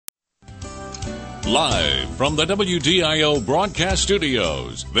Live from the WDIO broadcast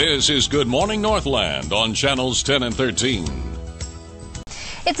studios, this is Good Morning Northland on channels 10 and 13.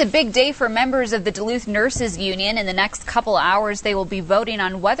 It's a big day for members of the Duluth Nurses Union. In the next couple hours, they will be voting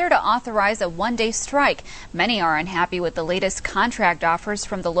on whether to authorize a one-day strike. Many are unhappy with the latest contract offers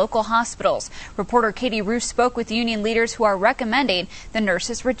from the local hospitals. Reporter Katie Roos spoke with union leaders who are recommending the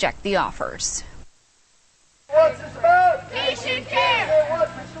nurses reject the offers. What's this about? Patient care.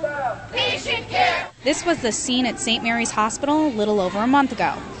 What's this about? Patient care. This was the scene at St. Mary's Hospital a little over a month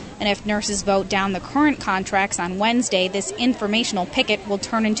ago. And if nurses vote down the current contracts on Wednesday, this informational picket will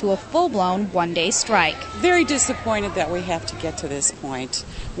turn into a full-blown one-day strike. Very disappointed that we have to get to this point.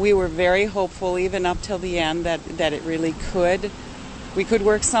 We were very hopeful, even up till the end, that it really could. We could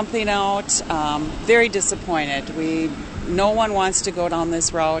work something out. Very disappointed. No one wants to go down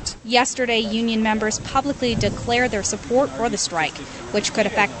this route. Yesterday, union members publicly declared their support for the strike, which could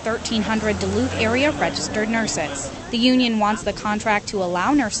affect 1,300 Duluth area registered nurses. The union wants the contract to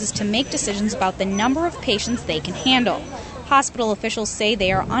allow nurses to make decisions about the number of patients they can handle. Hospital officials say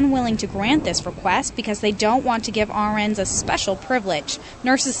they are unwilling to grant this request because they don't want to give RNs a special privilege.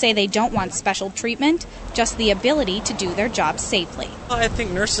 Nurses say they don't want special treatment, just the ability to do their job safely. I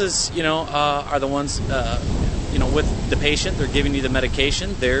think nurses, are the ones, with the patient. They're giving you the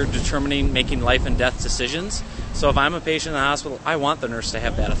medication. They're determining, making life and death decisions. So if I'm a patient in the hospital, I want the nurse to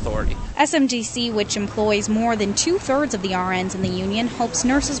have that authority. SMDC, which employs more than two-thirds of the RNs in the union, hopes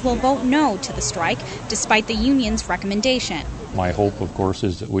nurses will vote no to the strike, despite the union's recommendation. My hope, of course,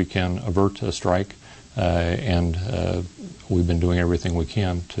 is that we can avert a strike, and we've been doing everything we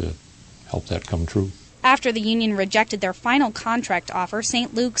can to help that come true. After the union rejected their final contract offer,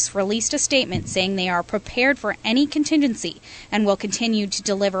 St. Luke's released a statement saying they are prepared for any contingency and will continue to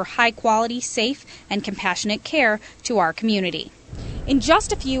deliver high-quality, safe, and compassionate care to our community. In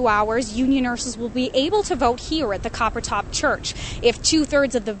just a few hours, union nurses will be able to vote here at the Coppertop Church. If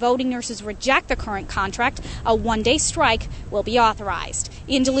two-thirds of the voting nurses reject the current contract, a one-day strike will be authorized.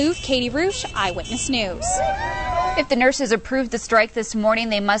 In Duluth, Katie Roos, Eyewitness News. If the nurses approve the strike this morning,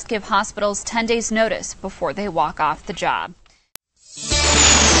 they must give hospitals 10 days notice before they walk off the job.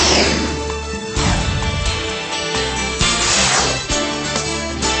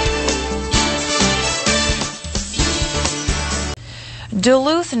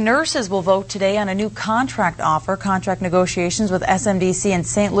 Duluth nurses will vote today on a new contract offer. Contract negotiations with SMDC and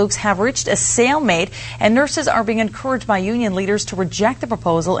St. Luke's have reached a stalemate, and nurses are being encouraged by union leaders to reject the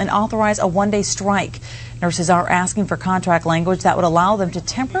proposal and authorize a one-day strike. Nurses are asking for contract language that would allow them to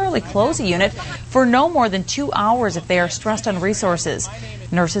temporarily close a unit for no more than 2 hours if they are stressed on resources.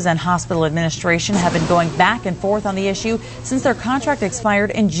 Nurses and hospital administration have been going back and forth on the issue since their contract expired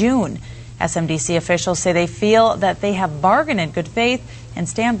in June. SMDC officials say they feel that they have bargained in good faith and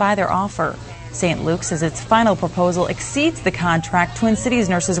stand by their offer. St. Luke's says its final proposal exceeds the contract Twin Cities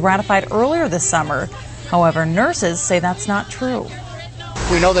nurses ratified earlier this summer. However, nurses say that's not true.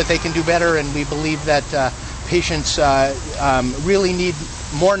 We know that they can do better, and we believe that patients really need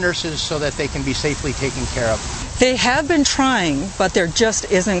more nurses so that they can be safely taken care of. They have been trying, but there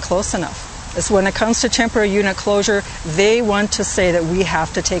just isn't close enough. When it comes to temporary unit closure, they want to say that we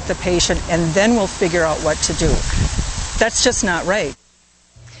have to take the patient and then we'll figure out what to do. That's just not right.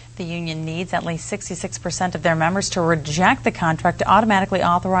 The union needs at least 66% of their members to reject the contract to automatically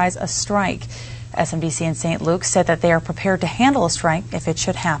authorize a strike. SMDC and St. Luke's said that they are prepared to handle a strike if it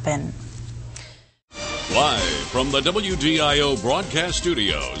should happen. Live from the WDIO broadcast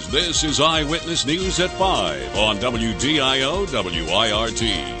studios, this is Eyewitness News at 5 on WDIO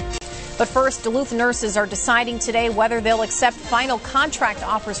WIRT. But first, Duluth nurses are deciding today whether they'll accept final contract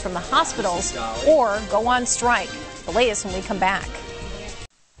offers from the hospitals or go on strike. The latest when we come back.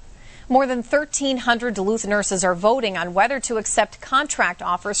 More than 1,300 Duluth nurses are voting on whether to accept contract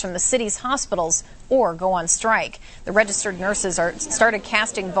offers from the city's hospitals or go on strike. The registered nurses started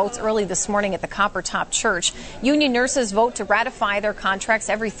casting votes early this morning at the Coppertop Church. Union nurses vote to ratify their contracts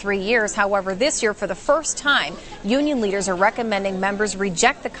every 3 years. However, this year, for the first time, union leaders are recommending members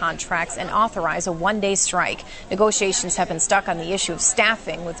reject the contracts and authorize a one-day strike. Negotiations have been stuck on the issue of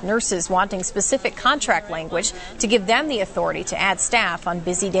staffing, with nurses wanting specific contract language to give them the authority to add staff on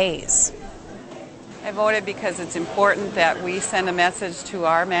busy days. I voted because it's important that we send a message to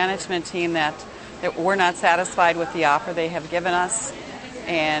our management team that we're not satisfied with the offer they have given us,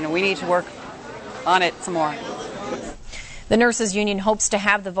 and we need to work on it some more. The nurses union hopes to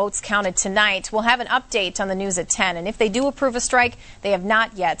have the votes counted tonight. We'll have an update on the news at 10. And if they do approve a strike, they have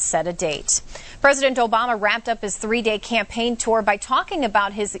not yet set a date. President Obama wrapped up his 3-day campaign tour by talking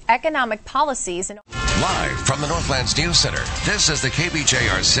about his economic policies. Live from the Northlands News Center, this is the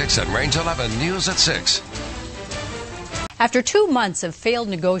KBJR 6 and Range 11 News at 6. After 2 months of failed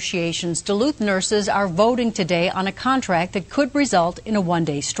negotiations, Duluth nurses are voting today on a contract that could result in a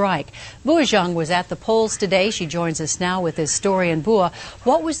one-day strike. Bua Zhang was at the polls today. She joins us now with this story. And Bua,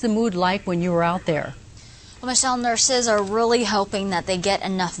 what was the mood like when you were out there? Well, Michelle, nurses are really hoping that they get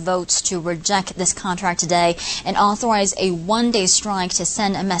enough votes to reject this contract today and authorize a one-day strike to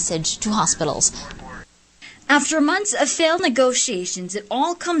send a message to hospitals. After months of failed negotiations, it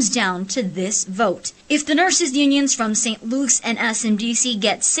all comes down to this vote. If the nurses' unions from St. Luke's and SMDC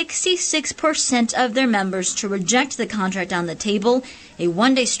get 66% of their members to reject the contract on the table, a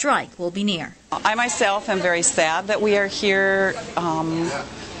one-day strike will be near. I myself am very sad that we are here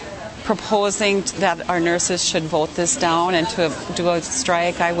proposing that our nurses should vote this down and to do a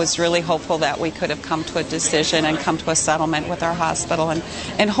strike. I was really hopeful that we could have come to a decision and come to a settlement with our hospital,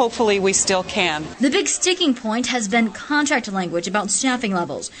 and hopefully we still can. The big sticking point has been contract language about staffing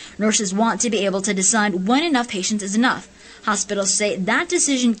levels. Nurses want to be able to decide when enough patients is enough. Hospitals say that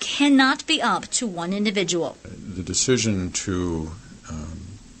decision cannot be up to one individual. The decision to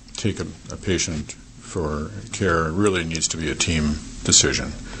take a patient for care really needs to be a team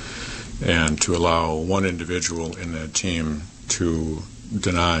decision. And to allow one individual in that team to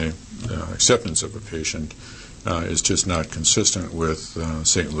deny acceptance of a patient is just not consistent with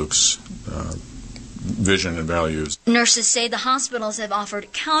St. Luke's vision and values. Nurses say the hospitals have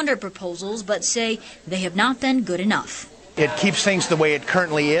offered counter proposals, but say they have not been good enough. It keeps things the way it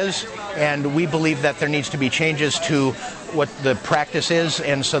currently is, and we believe that there needs to be changes to what the practice is,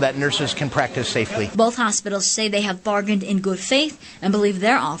 and so that nurses can practice safely. Both hospitals say they have bargained in good faith and believe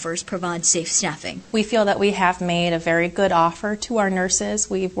their offers provide safe staffing. We feel that we have made a very good offer to our nurses.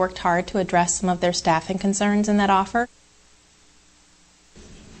 We've worked hard to address some of their staffing concerns in that offer.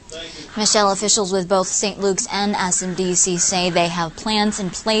 Michelle, officials with both St. Luke's and SMDC say they have plans in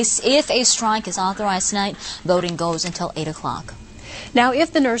place. If a strike is authorized tonight, voting goes until 8 o'clock. Now,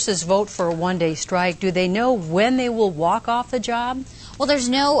 if the nurses vote for a one-day strike, do they know when they will walk off the job? Well, there's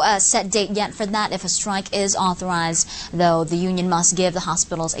no set date yet for that. If a strike is authorized, though, the union must give the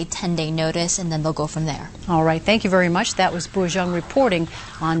hospitals a 10-day notice, and then they'll go from there. All right. Thank you very much. That was Bua Zhang reporting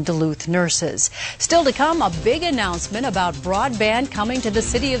on Duluth nurses. Still to come, a big announcement about broadband coming to the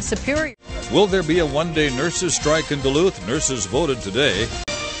city of Superior. Will there be a one-day nurses strike in Duluth? Nurses voted today.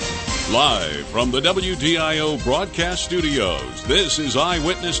 Live from the WDIO broadcast studios, this is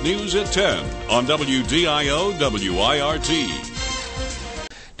Eyewitness News at 10 on WDIO WIRT.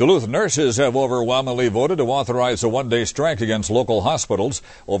 Duluth nurses have overwhelmingly voted to authorize a one-day strike against local hospitals.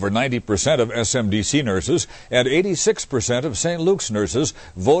 Over 90% of SMDC nurses and 86% of St. Luke's nurses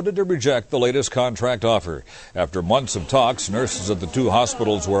voted to reject the latest contract offer. After months of talks, nurses at the two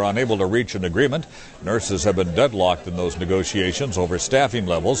hospitals were unable to reach an agreement. Nurses have been deadlocked in those negotiations over staffing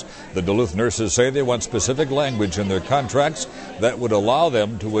levels. The Duluth nurses say they want specific language in their contracts that would allow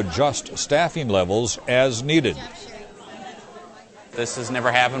them to adjust staffing levels as needed. This has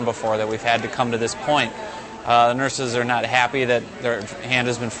never happened before, that we've had to come to this point. The nurses are not happy that their hand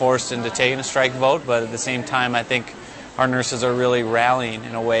has been forced into taking a strike vote, but at the same time, I think our nurses are really rallying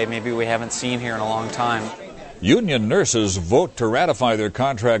in a way maybe we haven't seen here in a long time. Union nurses vote to ratify their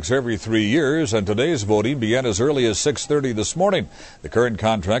contracts every 3 years, and today's voting began as early as 6:30 this morning. The current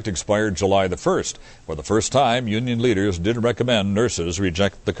contract expired July the 1st. For the first time, union leaders did recommend nurses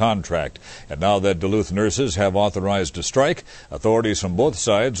reject the contract. And now that Duluth nurses have authorized a strike, authorities from both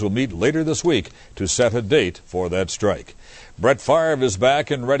sides will meet later this week to set a date for that strike. Brett Favre is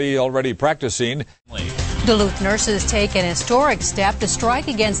back and already practicing. Duluth nurses take an historic step to strike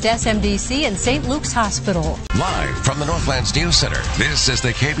against SMDC and St. Luke's Hospital. Live from the Northlands News Center, this is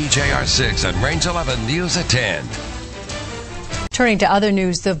the KBJR 6 and Range 11 News at 10. Turning to other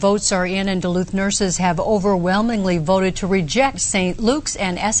news, the votes are in, and Duluth nurses have overwhelmingly voted to reject St. Luke's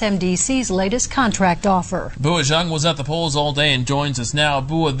and SMDC's latest contract offer. Bua Zhang was at the polls all day and joins us now.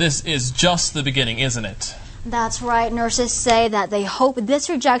 Bua, this is just the beginning, isn't it? That's right. Nurses say that they hope this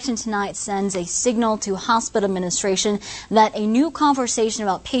rejection tonight sends a signal to hospital administration that a new conversation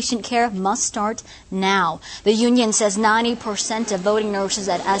about patient care must start now. The union says 90% of voting nurses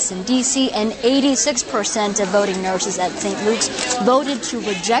at SMDC and 86% of voting nurses at St. Luke's voted to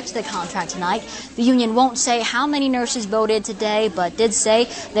reject the contract tonight. The union won't say how many nurses voted today, but did say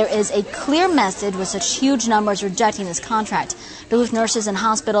there is a clear message with such huge numbers rejecting this contract. Duluth nurses and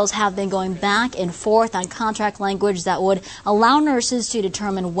hospitals have been going back and forth on contract contract language that would allow nurses to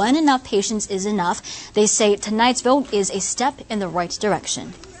determine when enough patients is enough. They say tonight's vote is a step in the right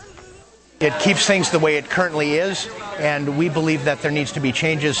direction. It keeps things the way it currently is, and we believe that there needs to be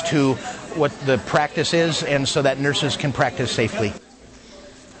changes to what the practice is, and so that nurses can practice safely.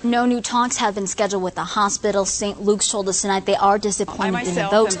 No new talks have been scheduled with the hospital. St. Luke's told us tonight they are disappointed in the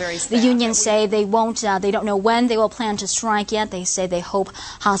vote. The unions say they don't know when they will plan to strike yet. They say they hope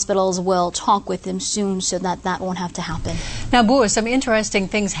hospitals will talk with them soon so that won't have to happen. Now, Bua, some interesting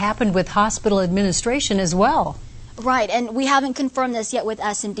things happened with hospital administration as well. Right, and we haven't confirmed this yet with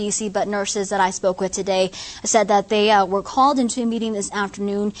SMDC, but nurses that I spoke with today said that they were called into a meeting this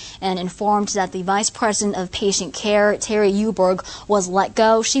afternoon and informed that the Vice President of Patient Care, Terry Uberg, was let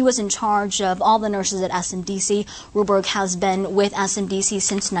go. She was in charge of all the nurses at SMDC. Uberg has been with SMDC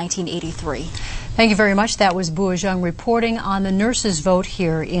since 1983. Thank you very much. That was Bua Zhang reporting on the nurses' vote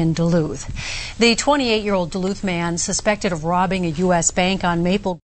here in Duluth. The 28-year-old Duluth man suspected of robbing a U.S. bank on Maple